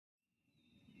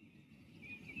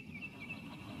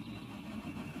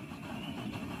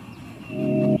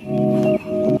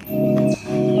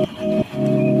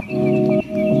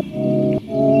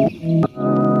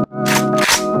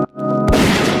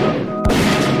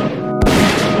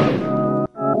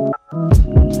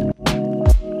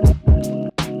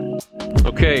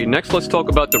Okay, next let's talk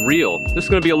about the reel. This is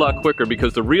going to be a lot quicker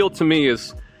because the reel to me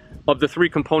is, of the three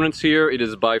components here, it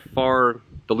is by far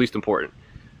the least important.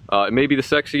 It may be the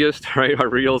sexiest, right? Our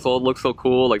reels all look so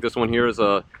cool. Like this one here is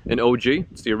an OG.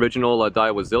 It's the original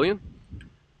Daiwa Zillion.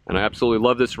 And I absolutely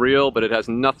love this reel, but it has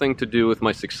nothing to do with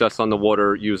my success on the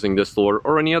water using this lure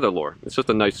or any other lure. It's just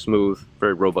a nice, smooth,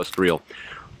 very robust reel.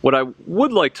 What I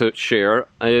would like to share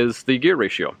is the gear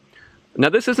ratio. Now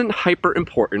this isn't hyper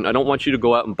important. I don't want you to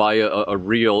go out and buy a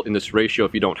reel in this ratio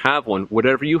if you don't have one.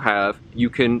 Whatever you have, you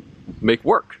can make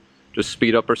work. Just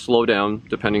speed up or slow down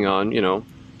depending on, you know,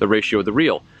 the ratio of the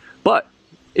reel. But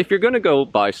if you're going to go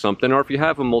buy something, or if you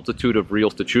have a multitude of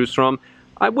reels to choose from,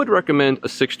 I would recommend a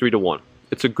 6:3:1.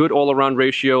 It's a good all-around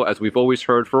ratio, as we've always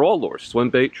heard, for all lures, swim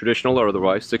bait, traditional or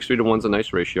otherwise. 6:3:1 is a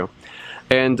nice ratio.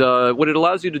 And what it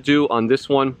allows you to do on this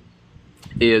one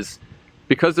is,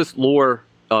 because this lure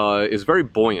is very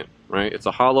buoyant, right? It's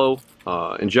a hollow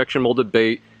injection molded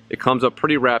bait. It comes up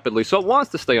pretty rapidly, so it wants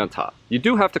to stay on top. You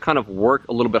do have to kind of work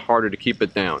a little bit harder to keep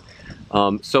it down.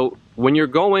 So when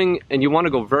you're going and you want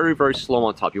to go very, very slow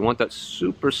on top, you want that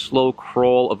super slow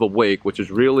crawl of a wake, which is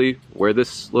really where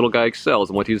this little guy excels,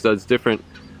 and what he does different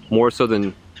more so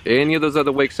than any of those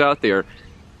other wakes out there.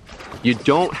 You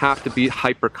don't have to be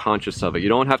hyper conscious of it. You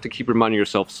don't have to keep reminding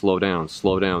yourself, slow down,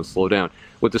 slow down, slow down.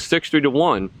 With the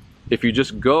 6:3:1, if you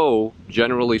just go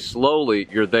generally slowly,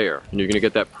 you're there, and you're going to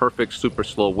get that perfect super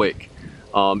slow wake.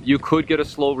 You could get a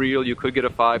slow reel, you could get a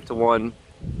 5:1.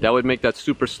 That would make that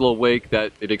super slow wake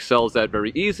that it excels at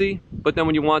very easy, but then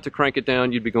when you want to crank it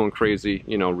down, you'd be going crazy,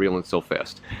 you know, reeling so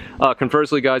fast.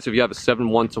 Conversely, guys, if you have a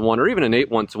 7:1:1 or even an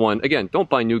 8:1:1, again, don't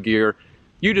buy new gear.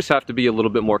 You just have to be a little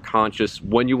bit more conscious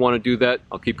when you want to do that.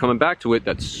 I'll keep coming back to it.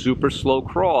 That super slow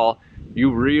crawl,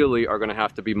 you really are going to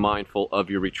have to be mindful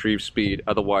of your retrieve speed.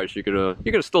 Otherwise, you're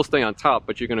gonna still stay on top,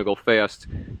 but you're going to go fast.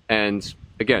 And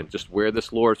again, just where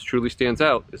this lure truly stands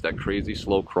out is that crazy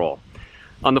slow crawl.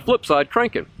 On the flip side,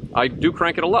 cranking. I do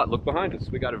crank it a lot. Look behind us.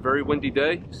 We got a very windy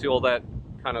day. You see all that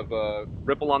kind of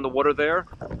ripple on the water there?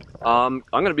 I'm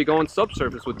going to be going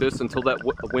subsurface with this until that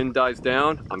wind dies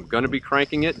down. I'm going to be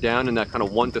cranking it down in that kind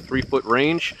of 1 to 3 foot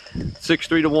range.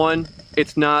 6:3:1.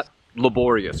 It's not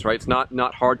laborious, right? It's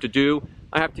not hard to do.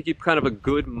 I have to keep kind of a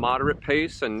good moderate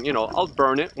pace, and you know, I'll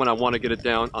burn it when I want to get it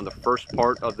down on the first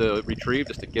part of the retrieve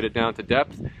just to get it down to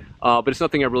depth. But it's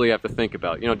nothing I really have to think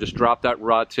about. You know, just drop that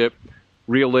rod tip,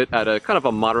 reel it at a kind of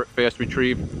a moderate fast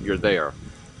retrieve, you're there.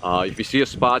 If you see a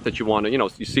spot that you want to, you know,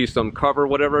 you see some cover,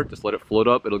 whatever, just let it float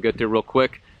up. It'll get there real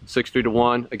quick.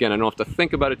 6:3:1. Again, I don't have to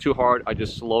think about it too hard. I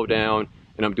just slow down,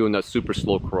 and I'm doing that super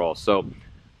slow crawl. So,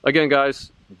 again,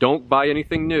 guys, don't buy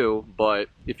anything new, but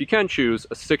if you can choose,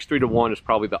 a 6:3:1 is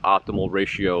probably the optimal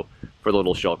ratio for the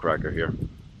little shellcracker here.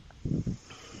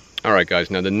 All right,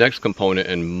 guys, now the next component,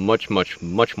 and much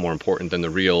more important than the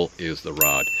reel, is the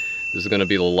rod. This is going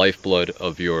to be the lifeblood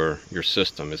of your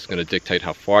system. It's going to dictate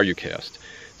how far you cast.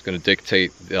 It's going to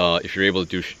dictate if you're able to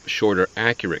do shorter,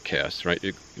 accurate casts, right?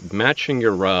 Matching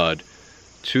your rod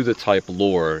to the type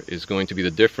lure is going to be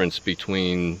the difference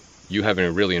between you having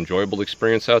a really enjoyable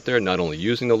experience out there, not only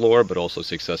using the lure, but also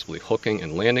successfully hooking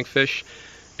and landing fish,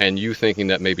 and you thinking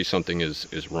that maybe something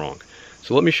is wrong.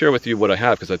 So let me share with you what I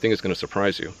have, because I think it's going to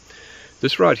surprise you.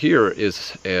 This rod here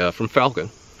is from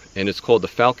Falcon, and it's called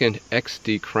the Falcon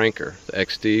XD Cranker. The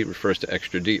XD refers to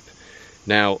extra deep.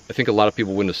 Now, I think a lot of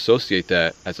people wouldn't associate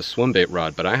that as a swim bait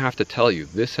rod, but I have to tell you,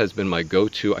 this has been my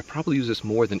go-to. I probably use this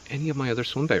more than any of my other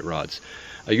swim bait rods.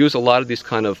 I use a lot of these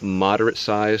kind of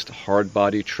moderate-sized,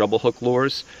 hard-body treble hook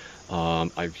lures.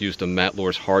 I've used the Matt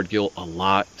Lures Hard Gill a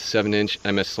lot, 7-inch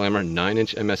MS Slammer,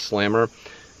 9-inch MS Slammer.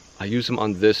 I use them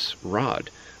on this rod.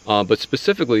 But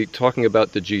specifically, talking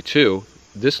about the G2,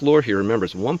 this lure here, remember,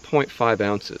 is 1.5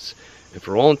 ounces. And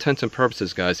for all intents and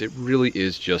purposes, guys, it really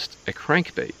is just a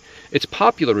crankbait. It's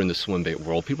popular in the swim bait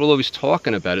world. People are always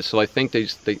talking about it, so I think they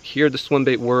hear the swim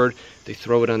bait word, they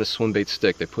throw it on a swim bait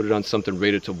stick, they put it on something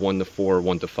rated to 1 to 4,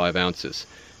 1 to 5 ounces.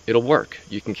 It'll work.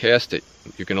 You can cast it.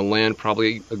 You're going to land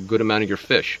probably a good amount of your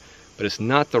fish, but it's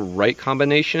not the right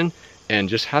combination, and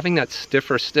just having that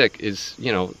stiffer stick is,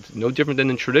 you know, no different than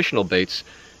in traditional baits.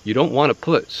 You don't want to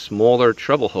put smaller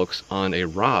treble hooks on a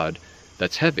rod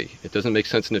that's heavy. It doesn't make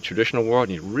sense in the traditional world,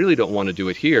 and you really don't want to do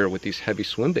it here with these heavy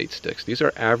swim bait sticks. These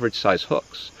are average size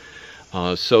hooks.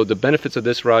 So the benefits of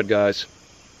this rod, guys,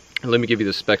 let me give you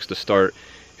the specs to start.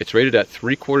 It's rated at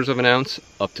 3/4 of an ounce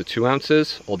up to 2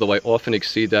 ounces, although I often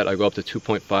exceed that. I go up to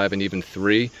 2.5 and even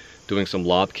 3 doing some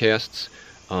lob casts.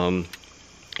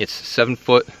 It's 7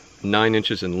 foot 9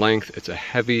 inches in length. It's a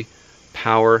heavy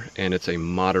power, and it's a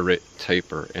moderate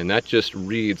taper, and that just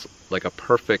reads like a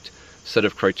perfect set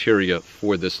of criteria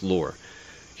for this lure.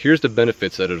 here's the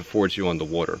benefits that it affords you on the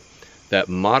water. That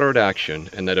moderate action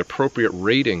and that appropriate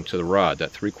rating to the rod,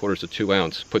 that 3/4 to 2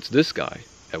 ounce, puts this guy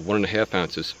at 1.5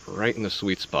 ounces right in the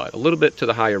sweet spot. A little bit to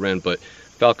the higher end, but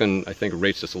Falcon, I think,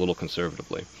 rates this a little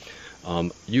conservatively.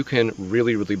 You can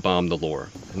really bomb the lure.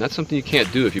 And that's something you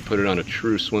can't do if you put it on a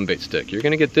true swim bait stick. You're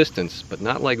going to get distance, but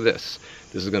not like this.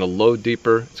 This is going to load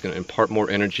deeper. It's going to impart more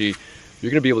energy.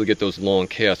 You're going to be able to get those long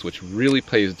casts, which really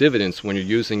pays dividends when you're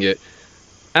using it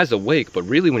as a wake, but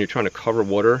really when you're trying to cover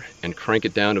water and crank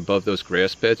it down above those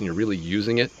grass beds and you're really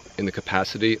using it in the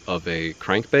capacity of a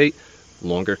crankbait,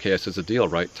 longer cast is a deal,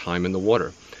 right? Time in the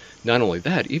water. Not only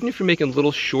that, even if you're making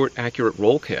little short, accurate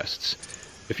roll casts,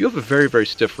 if you have a very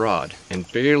stiff rod and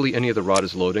barely any of the rod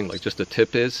is loading, like just the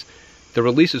tip is, the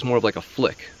release is more of like a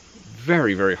flick.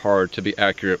 Very hard to be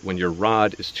accurate when your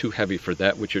rod is too heavy for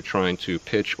that which you're trying to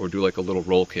pitch or do like a little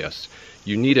roll cast.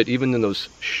 You need it even in those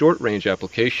short range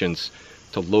applications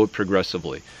to load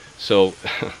progressively. So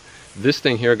this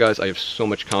thing here, guys, I have so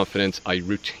much confidence. I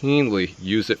routinely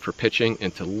use it for pitching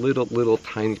into little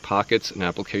tiny pockets, an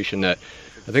application that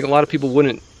I think a lot of people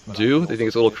wouldn't do. They think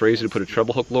it's a little crazy to put a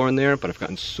treble hook lure in there, but I've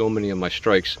gotten so many of my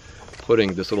strikes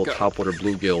putting this little topwater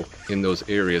bluegill in those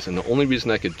areas. And the only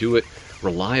reason I could do it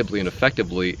reliably and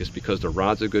effectively is because the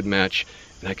rod's a good match,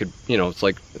 and I could, you know, it's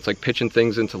like pitching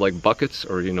things into like buckets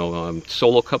or, you know,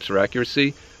 solo cups for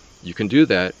accuracy. You can do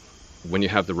that when you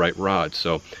have the right rod.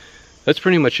 So that's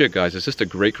pretty much it, guys. It's just a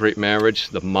great marriage.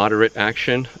 The moderate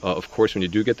action, of course, when you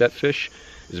do get that fish,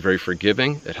 is very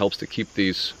forgiving. It helps to keep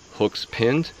these hooks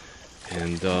pinned.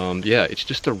 And yeah, it's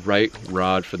just the right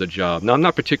rod for the job. Now, I'm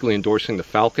not particularly endorsing the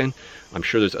Falcon. I'm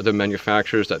sure there's other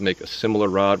manufacturers that make a similar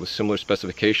rod with similar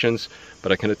specifications,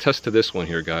 but I can attest to this one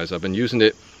here, guys. I've been using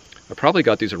it. I probably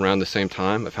got these around the same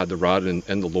time. I've had the rod and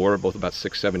the lure both about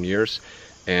 6-7 years,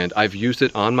 and I've used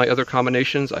it on my other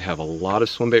combinations. I have a lot of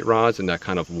swim bait rods in that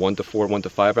kind of 1 to 4, 1 to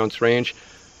 5 ounce range.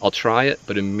 I'll try it,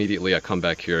 but immediately I come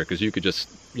back here because you could just,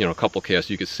 you know, a couple casts,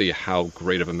 you could see how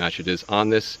great of a match it is on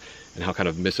this and how kind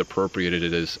of misappropriated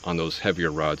it is on those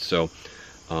heavier rods. So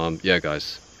yeah,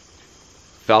 guys,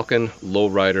 Falcon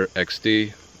Lowrider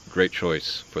XD, great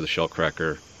choice for the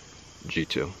Shellcracker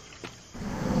G2.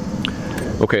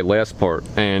 Okay, last part,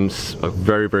 and a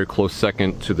very close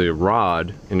second to the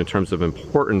rod in terms of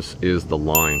importance is the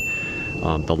line.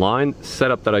 The line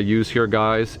setup that I use here,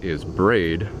 guys, is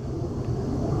braid.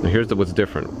 Now here's what's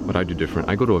different, what I do different.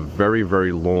 I go to a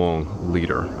very long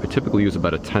leader. I typically use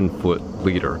about a 10-foot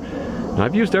leader. And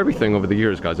I've used everything over the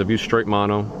years, guys. I've used straight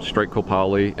mono, straight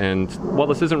copoly, and while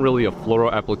this isn't really a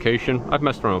fluoro application, I've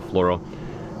messed around with fluoro.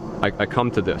 I come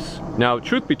to this. Now,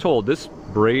 truth be told, this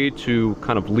braid to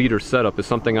kind of leader setup is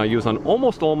something I use on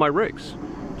almost all my rigs.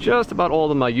 Just about all of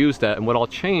them I use that, and what I'll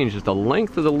change is the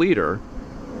length of the leader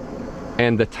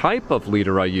and the type of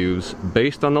leader I use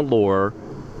based on the lure,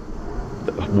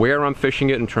 where I'm fishing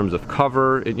it in terms of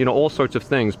cover, you know, all sorts of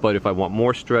things. But if I want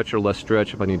more stretch or less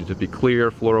stretch, if I need it to be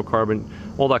clear, fluorocarbon,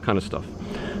 all that kind of stuff.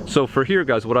 So for here,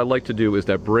 guys, what I like to do is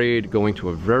that braid going to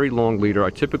a very long leader. I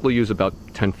typically use about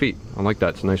 10 feet. I like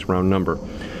that. It's a nice round number.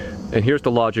 And here's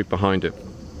the logic behind it.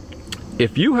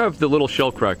 If you have the little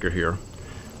Shellcracker here,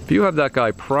 if you have that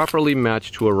guy properly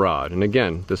matched to a rod, and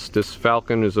again, this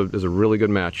Falcon is a really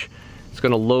good match, it's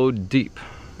going to load deep.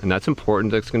 And that's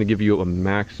important. That's going to give you a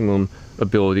maximum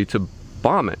ability to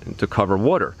bomb it and to cover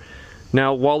water.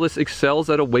 Now, while this excels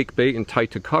at a wake bait and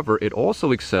tight to cover, it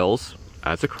also excels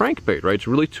as a crankbait, right? It's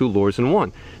really two lures in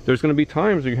one. There's going to be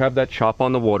times where you have that chop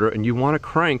on the water and you want to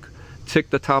crank, tick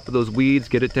the top of those weeds,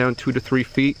 get it down 2 to 3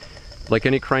 feet. Like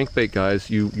any crankbait, guys,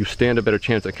 you stand a better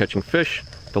chance at catching fish.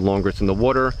 The longer it's in the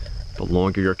water, the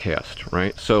longer your cast,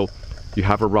 right? So you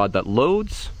have a rod that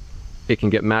loads, it can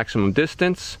get maximum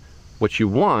distance. What you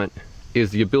want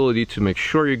is the ability to make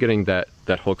sure you're getting that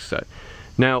hook set.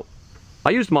 Now, I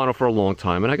used mono for a long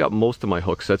time and I got most of my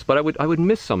hook sets, but I would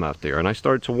miss some out there, and I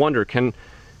started to wonder, can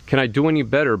I do any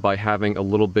better by having a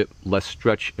little bit less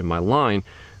stretch in my line?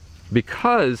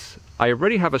 Because I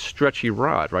already have a stretchy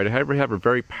rod, right? I already have a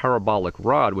very parabolic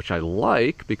rod, which I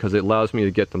like because it allows me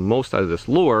to get the most out of this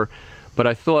lure. But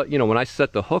I thought, you know, when I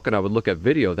set the hook and I would look at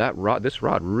video, this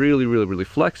rod really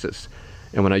flexes.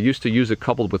 And when I used to use it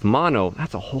coupled with mono,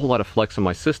 that's a whole lot of flex in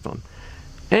my system.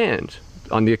 And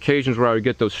on the occasions where I would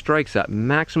get those strikes at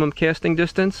maximum casting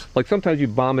distance, like sometimes you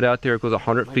bomb it out there, it goes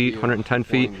 100 feet, 110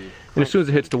 feet, and as soon as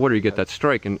it hits the water, you get that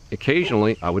strike, and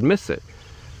occasionally I would miss it.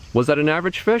 Was that an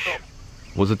average fish?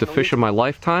 Was it the fish of my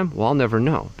lifetime? Well, I'll never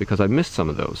know, because I missed some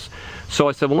of those. So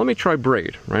I said, well, let me try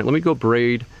braid, right? Let me go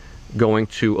braid going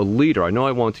to a leader. I know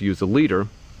I want to use a leader,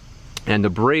 and the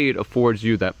braid affords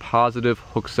you that positive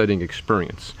hook setting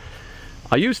experience.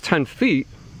 I use 10 feet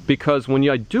because when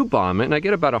I do bomb it and I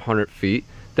get about 100 feet,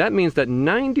 that means that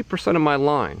 90% of my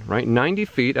line, right, 90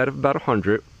 feet out of about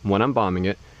 100 when I'm bombing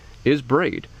it, is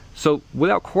braid. So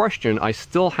without question, I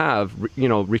still have, you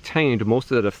know, retained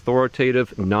most of that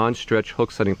authoritative, non-stretch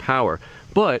hook setting power.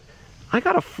 But I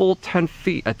got a full 10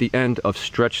 feet at the end of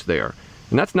stretch there.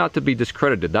 And that's not to be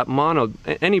discredited. That mono,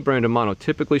 any brand of mono,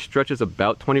 typically stretches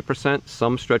about 20%,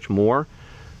 some stretch more.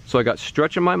 So I got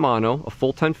stretch in my mono, a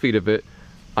full 10 feet of it.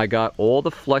 I got all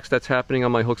the flex that's happening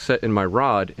on my hook set in my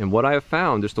rod. And what I have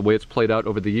found, just the way it's played out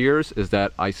over the years, is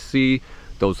that I see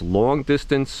those long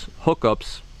distance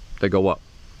hookups, they go up.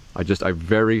 I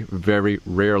very, very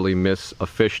rarely miss a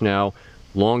fish now.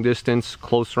 Long distance,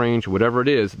 close range, whatever it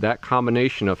is, that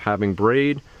combination of having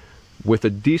braid with a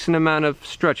decent amount of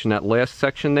stretch in that last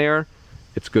section there,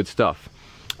 it's good stuff.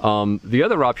 The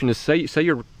other option is, say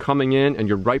you're coming in and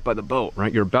you're right by the boat,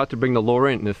 right? You're about to bring the lure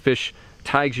in and the fish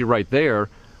tags you right there.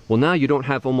 Well, now you don't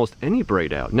have almost any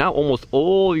braid out. Now almost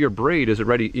all your braid is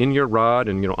already in your rod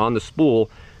and, you know, on the spool.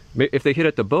 If they hit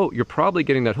at the boat, you're probably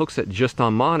getting that hook set just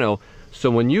on mono. So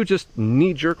when you just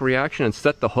knee-jerk reaction and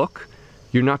set the hook,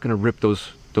 you're not going to rip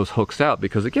those hooks out,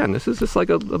 because again, this is just like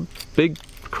a big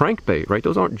crankbait, right?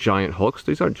 Those aren't giant hooks.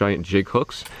 These aren't giant jig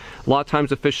hooks. A lot of times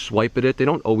the fish swipe at it. They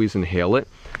don't always inhale it.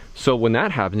 So when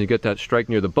that happens, you get that strike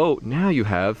near the boat. Now you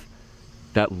have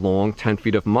that long 10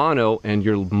 feet of mono, and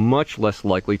you're much less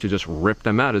likely to just rip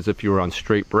them out as if you were on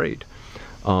straight braid.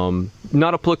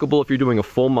 Not applicable if you're doing a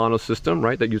full mono system,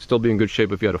 right? That you'd still be in good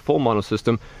shape if you had a full mono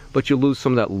system, but you lose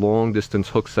some of that long distance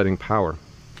hook setting power.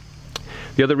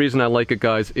 The other reason I like it,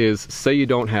 guys, is say you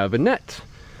don't have a net.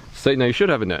 Say, now you should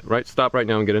have a net, right? Stop right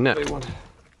now and get a net.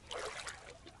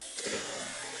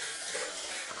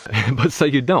 But say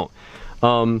you don't.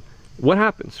 What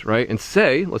happens, right? And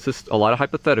say, let's just, a lot of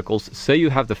hypotheticals, say you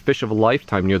have the fish of a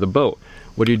lifetime near the boat.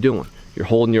 What are you doing? You're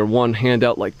holding your one hand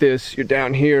out like this, you're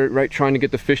down here, right, trying to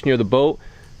get the fish near the boat.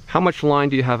 How much line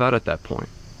do you have out at that point,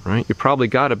 right? You probably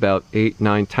got about 8,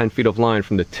 9, 10 feet of line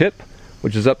from the tip,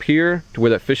 which is up here, to where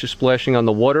that fish is splashing on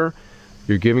the water.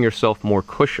 You're giving yourself more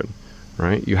cushion,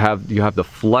 right? You have the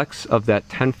flex of that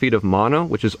 10 feet of mono,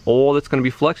 which is all that's going to be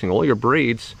flexing, all your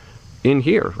braids in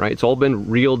here, right? It's all been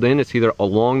reeled in. It's either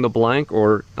along the blank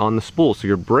or on the spool. So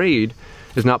your braid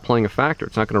is not playing a factor.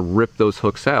 It's not going to rip those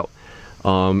hooks out.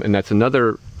 And that's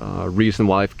another reason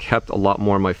why I've kept a lot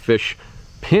more of my fish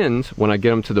pinned when I get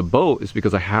them to the boat, is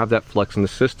because I have that flex in the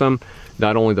system.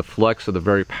 Not only the flex of the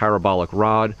very parabolic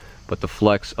rod, but the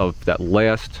flex of that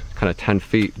last kind of 10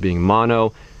 feet being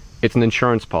mono. It's an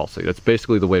insurance policy. That's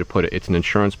basically the way to put it. It's an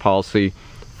insurance policy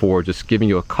for just giving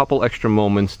you a couple extra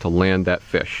moments to land that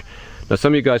fish. Now,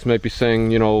 some of you guys might be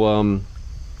saying, you know,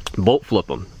 boat flip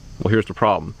them. Well, here's the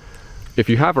problem. If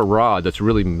you have a rod that's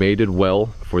really mated well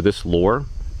for this lure,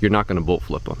 you're not going to boat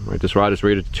flip them, right? This rod is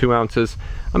rated to 2 ounces.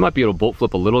 I might be able to boat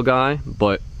flip a little guy,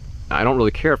 but I don't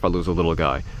really care if I lose a little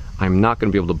guy. I'm not going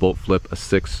to be able to boat flip a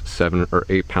 6, 7, or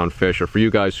 8 pound fish. Or for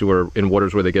you guys who are in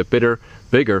waters where they get bigger,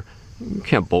 you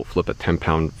can't boat flip a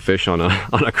 10-pound fish on a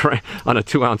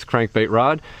 2-ounce crankbait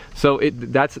rod. So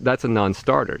that's a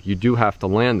non-starter. You do have to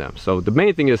land them. So the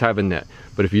main thing is have a net.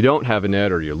 But if you don't have a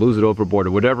net, or you lose it overboard,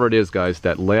 or whatever it is, guys,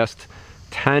 that last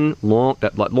 10 long,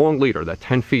 that long leader, that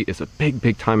 10 feet is a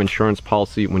big time insurance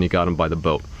policy when you got them by the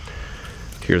boat.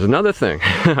 Here's another thing.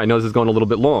 I know this is going a little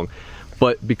bit long,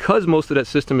 but because most of that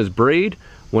system is braid,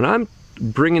 when I'm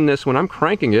bringing this, when I'm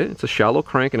cranking it, it's a shallow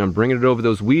crank, and I'm bringing it over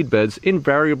those weed beds,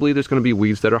 invariably there's going to be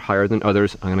weeds that are higher than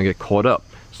others. I'm going to get caught up.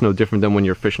 It's no different than when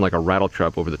you're fishing like a rattle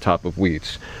trap over the top of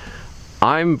weeds.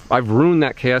 I've ruined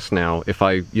that cast now if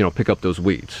I, you know, pick up those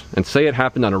weeds. And say it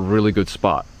happened on a really good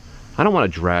spot. I don't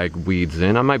want to drag weeds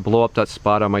in. I might blow up that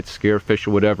spot. I might scare fish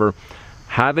or whatever.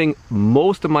 Having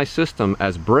most of my system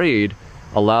as braid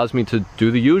allows me to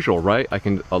do the usual, right? I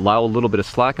can allow a little bit of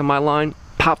slack in my line,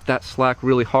 pop that slack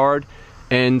really hard,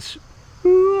 and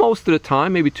most of the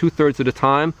time, maybe 2/3 of the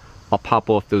time, I'll pop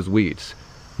off those weeds.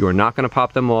 You are not going to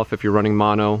pop them off if you're running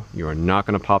mono. You are not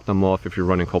going to pop them off if you're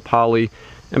running copoly.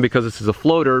 And because this is a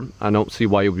floater, I don't see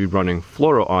why you would be running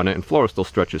fluoro on it, and fluoro still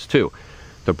stretches too.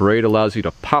 The braid allows you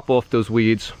to pop off those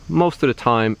weeds most of the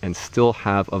time and still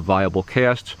have a viable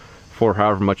cast for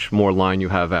however much more line you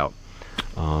have out.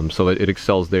 So it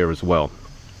excels there as well.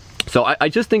 So I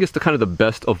just think it's the kind of the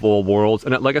best of all worlds.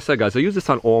 And like I said, guys, I use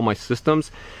this on all my systems.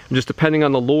 And just depending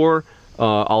on the lure,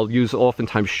 I'll use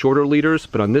oftentimes shorter leaders.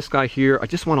 But on this guy here, I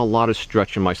just want a lot of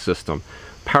stretch in my system.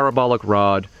 Parabolic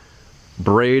rod,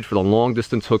 braid for the long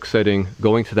distance hook setting,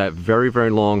 going to that very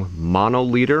long mono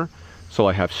leader. So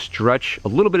I have stretch, a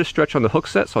little bit of stretch on the hook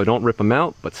set so I don't rip them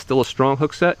out, but still a strong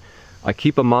hook set. I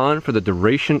keep them on for the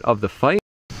duration of the fight.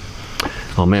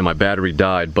 Oh man, my battery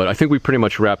died, but I think we pretty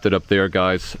much wrapped it up there,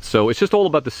 guys. So it's just all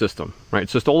about the system, right?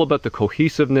 It's just all about the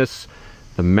cohesiveness,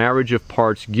 the marriage of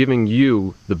parts, giving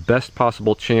you the best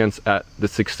possible chance at the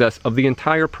success of the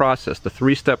entire process, the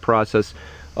three-step process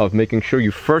of making sure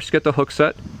you first get the hook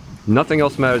set. Nothing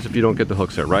else matters if you don't get the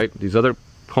hook set, right? These other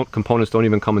components don't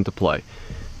even come into play.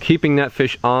 Keeping that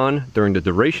fish on during the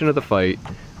duration of the fight,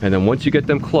 and then once you get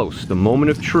them close, the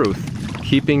moment of truth,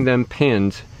 keeping them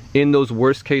pinned in those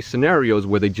worst case scenarios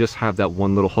where they just have that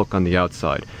one little hook on the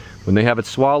outside. When they have it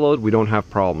swallowed, we don't have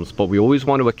problems, but we always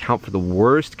want to account for the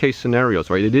worst case scenarios,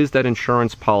 right? It is that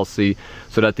insurance policy,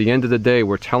 so that at the end of the day,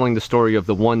 we're telling the story of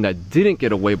the one that didn't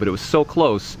get away, but it was so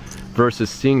close, versus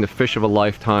seeing the fish of a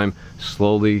lifetime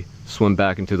slowly swim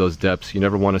back into those depths. You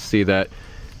never want to see that.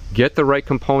 Get the right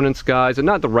components, guys, and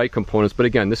not the right components, but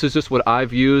again, this is just what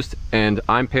I've used, and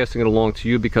I'm passing it along to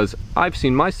you because I've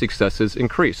seen my successes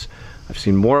increase. I've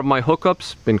seen more of my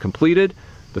hookups been completed,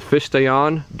 the fish stay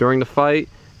on during the fight,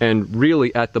 and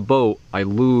really at the boat, I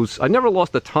never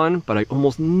lost a ton, but I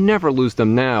almost never lose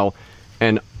them now,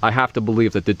 and I have to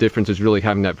believe that the difference is really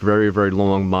having that very, very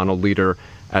long monoliter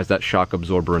as that shock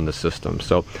absorber in the system.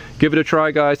 So give it a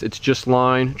try, guys. It's just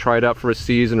line. Try it out for a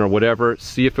season or whatever.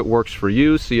 See if it works for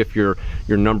you. See if your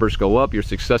numbers go up, your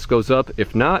success goes up.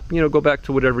 If not, you know, go back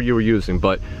to whatever you were using.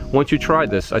 But once you try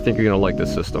this, I think you're gonna like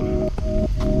this system.